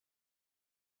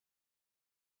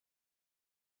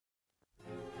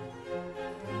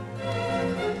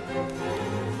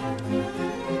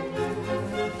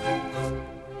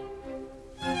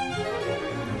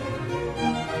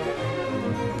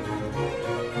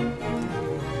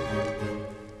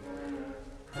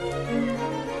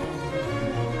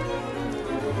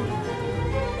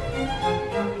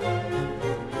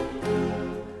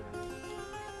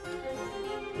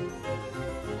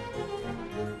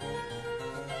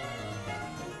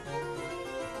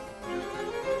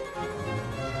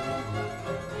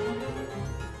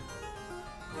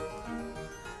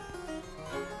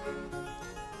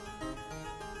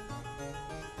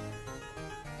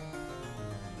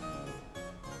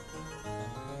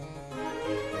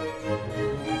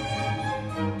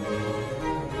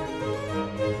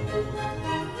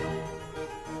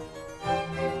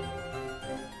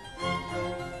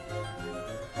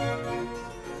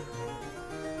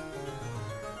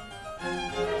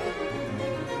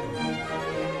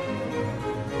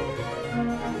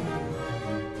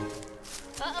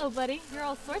Uh-oh, buddy. You're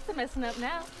all sorts of messing up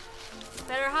now.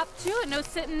 Better hop to it. No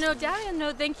sitting, no down, and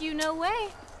no thank you, no way.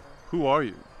 Who are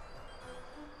you?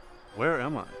 Where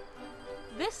am I?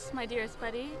 This, my dearest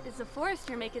buddy, is the forest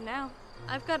you're making now.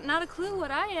 I've got not a clue what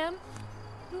I am.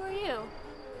 Who are you?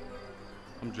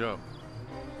 I'm Joe.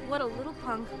 What a little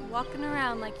punk walking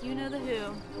around like you know the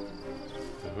who.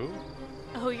 The who?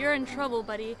 Oh, you're in trouble,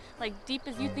 buddy. Like deep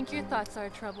as you think your thoughts are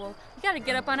trouble. You gotta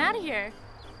get up on out of here.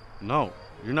 No,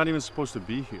 you're not even supposed to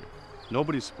be here.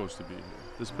 Nobody's supposed to be here.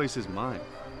 This place is mine.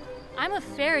 I'm a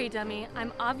fairy, dummy.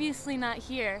 I'm obviously not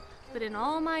here. But in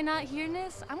all my not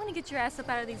here-ness, I'm gonna get your ass up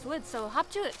out of these woods, so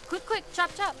hop to it. Quick, quick,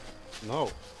 chop, chop.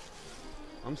 No,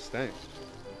 I'm staying.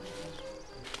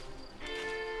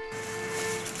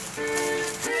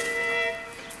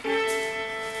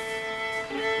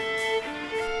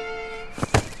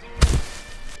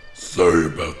 Sorry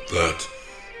about that.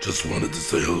 Just wanted to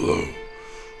say hello.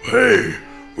 Hey,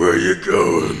 where you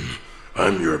going?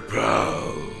 I'm your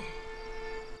pal.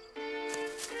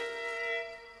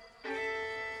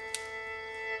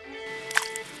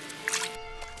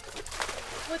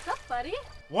 What's up, buddy?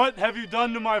 What have you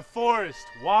done to my forest?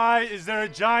 Why is there a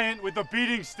giant with a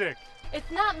beating stick? It's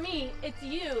not me, it's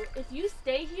you. If you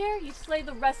stay here, you slay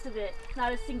the rest of it.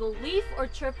 Not a single leaf or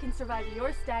chirp can survive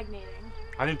your stagnating.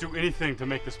 I didn't do anything to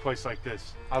make this place like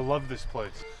this. I love this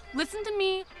place. Listen to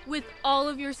me with all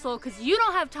of your soul, because you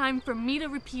don't have time for me to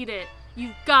repeat it.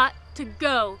 You've got to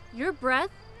go. Your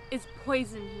breath is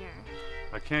poison here.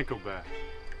 I can't go back.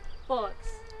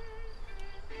 Bullocks.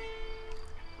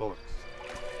 Bullocks.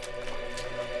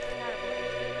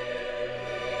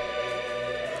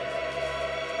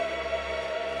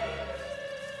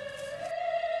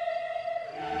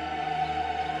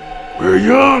 Where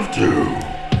you off to?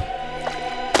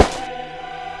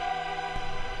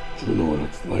 Do you know what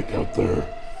it's like out there?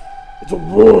 It's a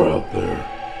war out there.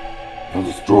 They'll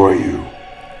destroy you.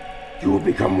 You will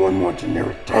become one more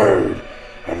generic turd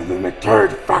out of the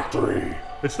McTurd factory.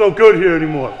 It's no good here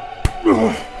anymore.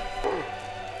 You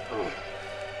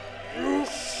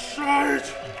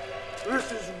shite!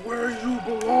 This is where you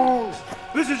belong.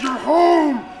 This is your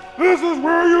home. This is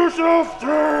where you shall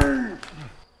stay.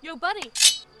 Yo, buddy.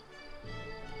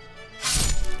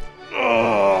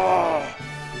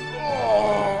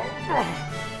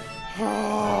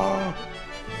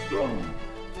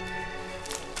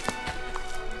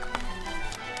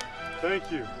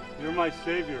 Thank you. You're my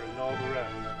savior and all the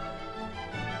rest.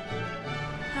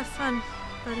 Have fun,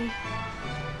 buddy.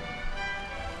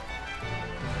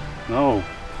 No.